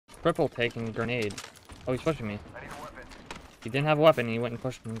triple taking grenade. Oh, he's pushing me. He didn't have a weapon, he went and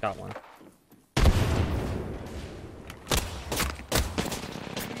pushed and got one.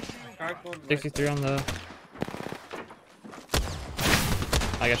 Right. 63 on the...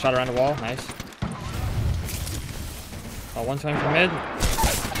 I got shot around the wall, nice. Oh, 120 from mid.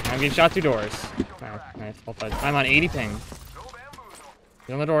 I'm getting shot through doors. Oh, nice, both sides. I'm on 80 ping.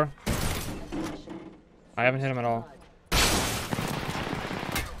 He's on the door. I haven't hit him at all.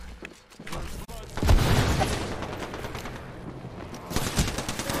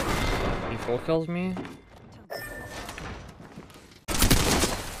 He full kills me.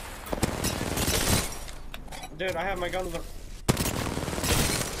 Dude, I have my gun. I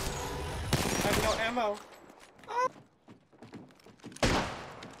have no ammo. Ah.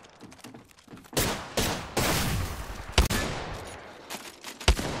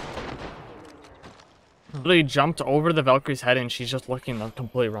 Literally jumped over the Valkyrie's head and she's just looking the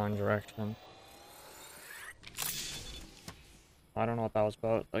complete wrong direction. I don't know what that was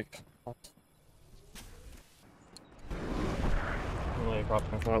about. Like, what? Really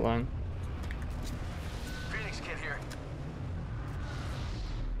dropped my flat line. Phoenix kid here.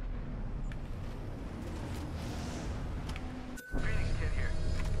 Phoenix kid here.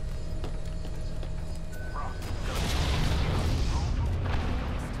 Rock.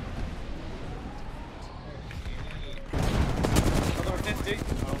 Another 50.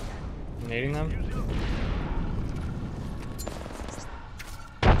 Oh. Nading them.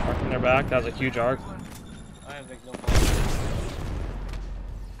 Arcing their back. That was a huge arc. I have like no ball.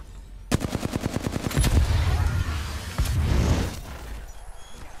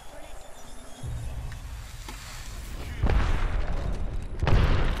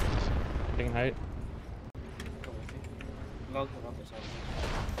 Taking height. No, come up or something.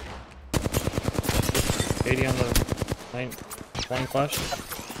 80 on the lane. 20 flash.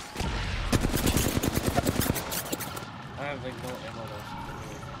 I have like no ammo left.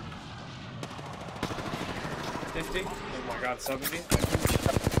 50. Oh my god, 70.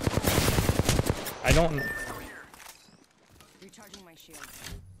 I don't. Recharging my shield.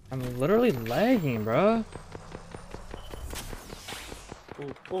 I'm literally lagging, bro.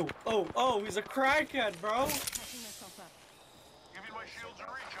 Oh, he's a crackhead, bro. Patching myself up. Give me my shields and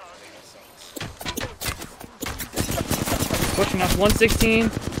recharge. Pushing off 116.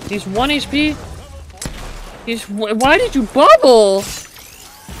 He's 1 HP. He's. Why did you bubble?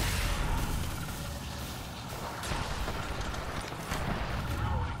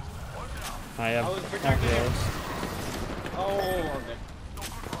 I have. I was protecting him. Oh, okay.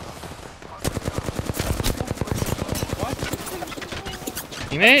 What?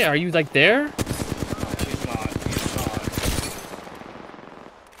 Teammate, are you like there? He's not. He's not.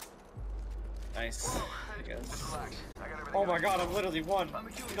 Nice. I guess. Oh my god, I'm literally one.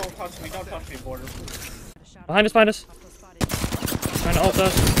 Don't touch me, border. Behind us, behind us. Trying to ult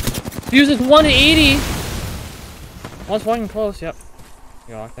us. Fuse is 180. One's walking close, yep.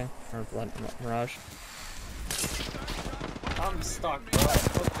 You octane. Or Mirage. I'm stuck, bro. What's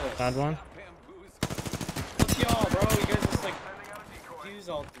this? Bad one. Look y'all, bro. You guys just like fuse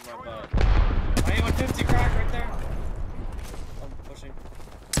ult in my butt. I am a 50 crack right there. I'm pushing.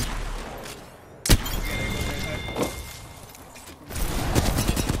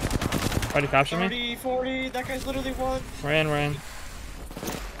 Try to capture me. 30, 40. That guy's literally one. We're in, we're in. I'm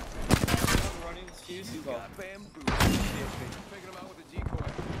running this fuse. You go.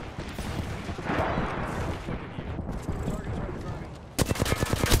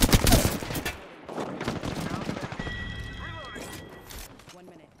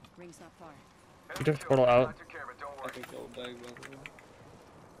 Not far. He took the portal out.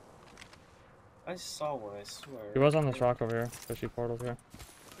 I saw one, I swear. He was on this rock over here. Fishy portals here.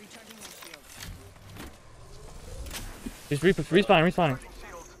 Recharging my shield. He's respawning.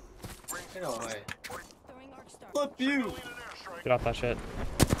 Get away. Throwing arc star. Flip you! Get off that shit.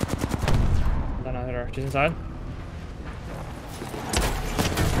 Then I'll hit her. She's inside.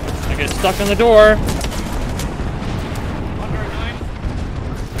 I get stuck on the door. Under 9.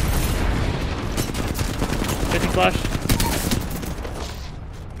 50 flash.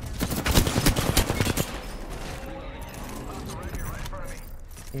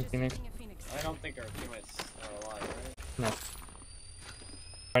 Phoenix. I don't think our teammates are alive, right? No.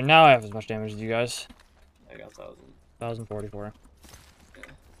 Alright, now I have as much damage as you guys. I got 1,000. 1044. Yeah.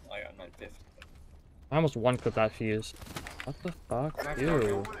 I got 950. I almost one-clipped that fuse. What the fuck?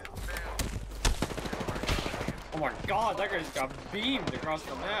 Ew. Oh my god, that guy's got beamed across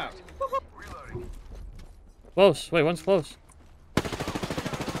the map. Close. Wait, one's close.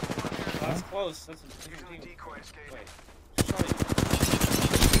 That's close. That's a different team. Wait.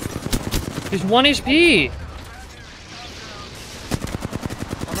 He's 1 HP!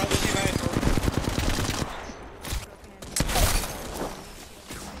 I'm not with you guys.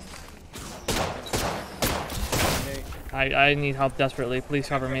 I need help desperately. Please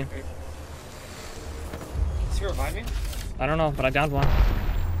cover me. Is he reviving? I don't know, but I downed one.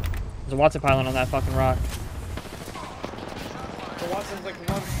 There's a Watson pylon on that fucking rock. The Watson's like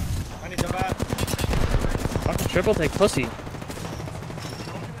one. I need to bat. Fucking triple take pussy.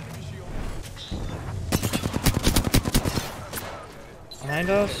 Behind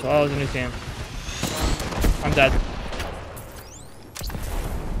us? Oh, there's a new team. I'm dead.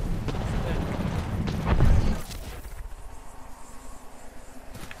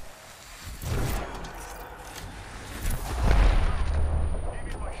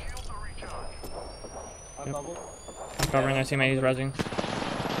 I'm bubble. I'm covering our teammate, he's rezzing.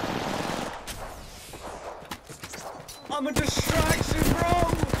 I'm a distraction,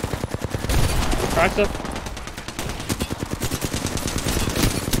 bro! Cracked up.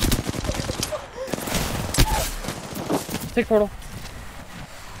 Take portal.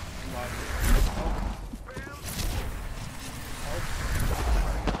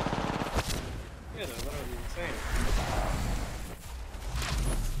 Yeah, they're literally insane.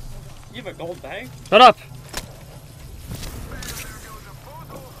 You have a gold bag? Shut up!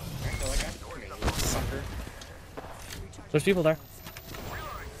 Sucker. There's people there.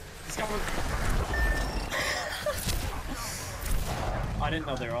 He's got one. I didn't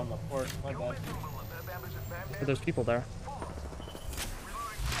know they were on the port. My bad. But there's people there.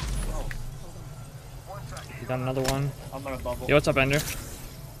 You got another one. I'm gonna bubble. Yo, what's up, Ender? Shield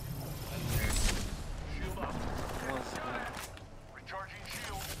up. Recharging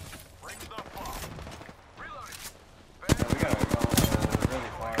shield. Rings not far. Reloading. Yeah, we gotta go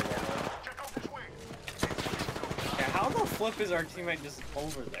really far there. Check out this way. Yeah, how the flip is our teammate just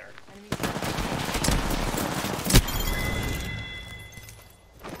over there?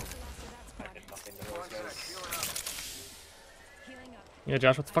 I did nothing to those guys. Healing up. Yeah,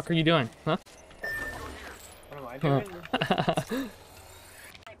 Josh, what the fuck are you doing? Huh? What am I doing?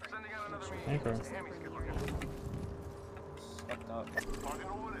 Sending out another Anchor. Stepped up. target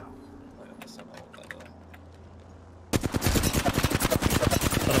over there. I got this on all that,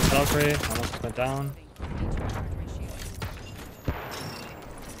 Set up Valkyrie. Almost went down.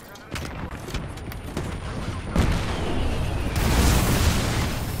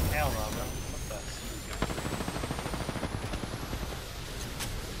 Hell no, bro. What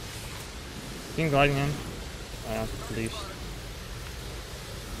the? Team gliding in. Oh, yeah, police.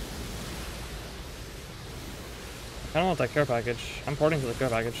 I don't want that care package. I'm porting for the care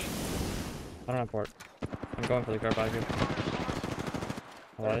package. I don't have port. I'm going for the care package.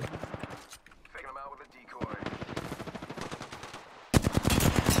 I lied. Taking him out with a decoy.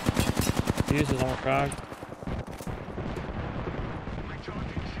 Fuse is almost cracked.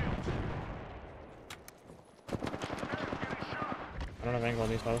 Recharging shield. I don't have angle on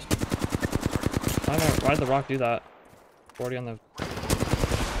these posts. Why'd the rock do that? 40 on the...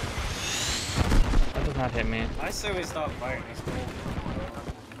 That does not hit me. I say we stop fighting. He's cool.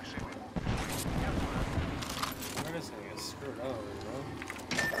 We're just gonna get screwed over, bro.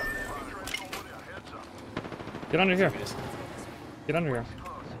 Get under here. We just- Get under here.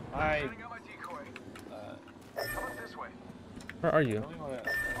 I Sending out my decoy. Come up this way. Where are you? only wanna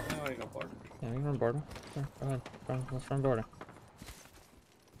go board. Yeah, we can run border. Sure, go ahead. Let's run border.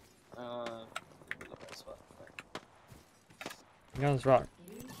 The best spot. You got this rock.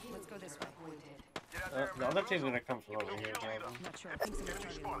 Let's go this way. Get out there. The other team's gonna come from over here, Calvin. Not sure. I think someone's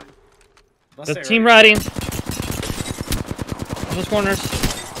targeting me. Unless The they team already- riding. Those corners.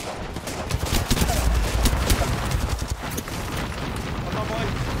 Come on, boy.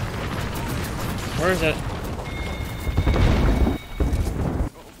 Where is it?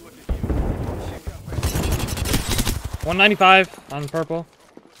 $195 on purple.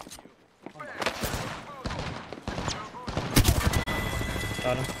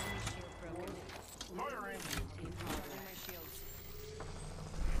 Got him.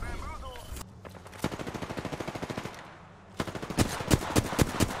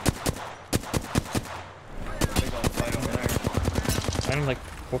 Big old fight over there. I'm like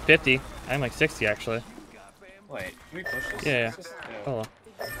 450. I'm like 60 actually. Wait, can we push this? Yeah, yeah. Let's just- Hello.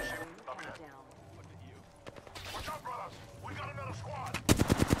 Watch out, brothers. We got another squad.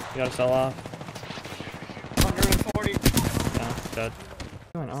 You gotta sell off. 140. Yeah, dead.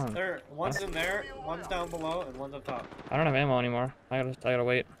 What's going on? There, one's in there, one's down below, and one's up top. I don't have ammo anymore. I gotta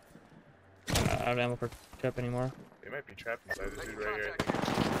wait. I don't have ammo for chip anymore. They might be trapped inside this dude right here.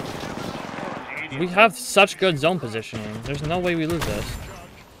 We have such good zone positioning. There's no way we lose this.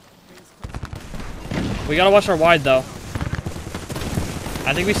 We gotta watch our wide though.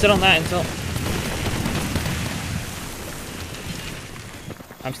 I think we sit on that until...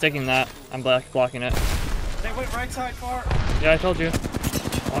 I'm sticking that. I'm blocking it. They went right side far. Yeah, I told you.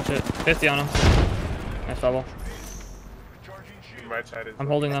 Watch it. 50 on him. Nice bubble. Right side is. I'm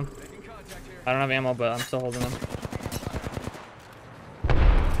holding them. I don't have ammo, but I'm still holding them.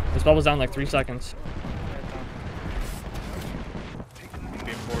 This bubble's down like 3 seconds.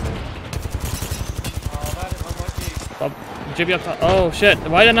 Oh, that is unlucky. Jibby up top. Oh shit.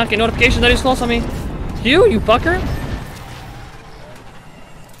 Why did I not get notification that he's close on me? You fucker?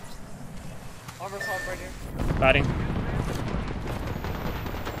 Armor assault right here. Batting.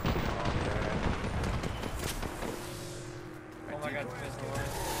 Oh my god, there's no way.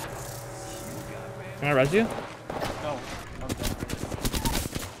 Can I res you? No, I'm dead.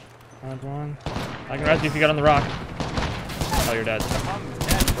 Round one. I can res you if you get on the rock. Oh, you're dead. I'm dead.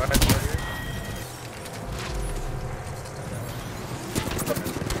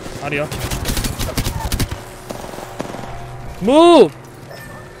 Audio. Move!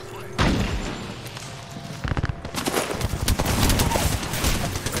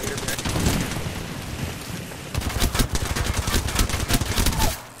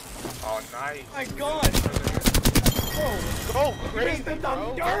 Oh, nice. My god! Go crazy, I'm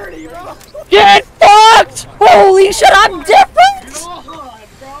bro. dirty, bro! Get fucked! Holy shit, I'm different! God,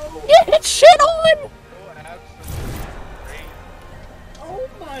 bro! Get shit on! Oh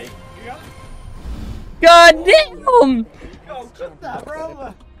my god! God damn! Yo, cut that,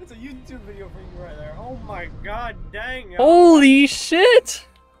 bro! That's a YouTube video for you right there. Oh my god, dang! Yo. Holy shit!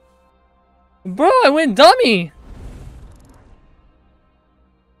 Bro, I went dummy!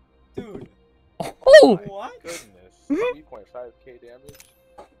 Dude, Oh! what? Goodness. 3.5k damage.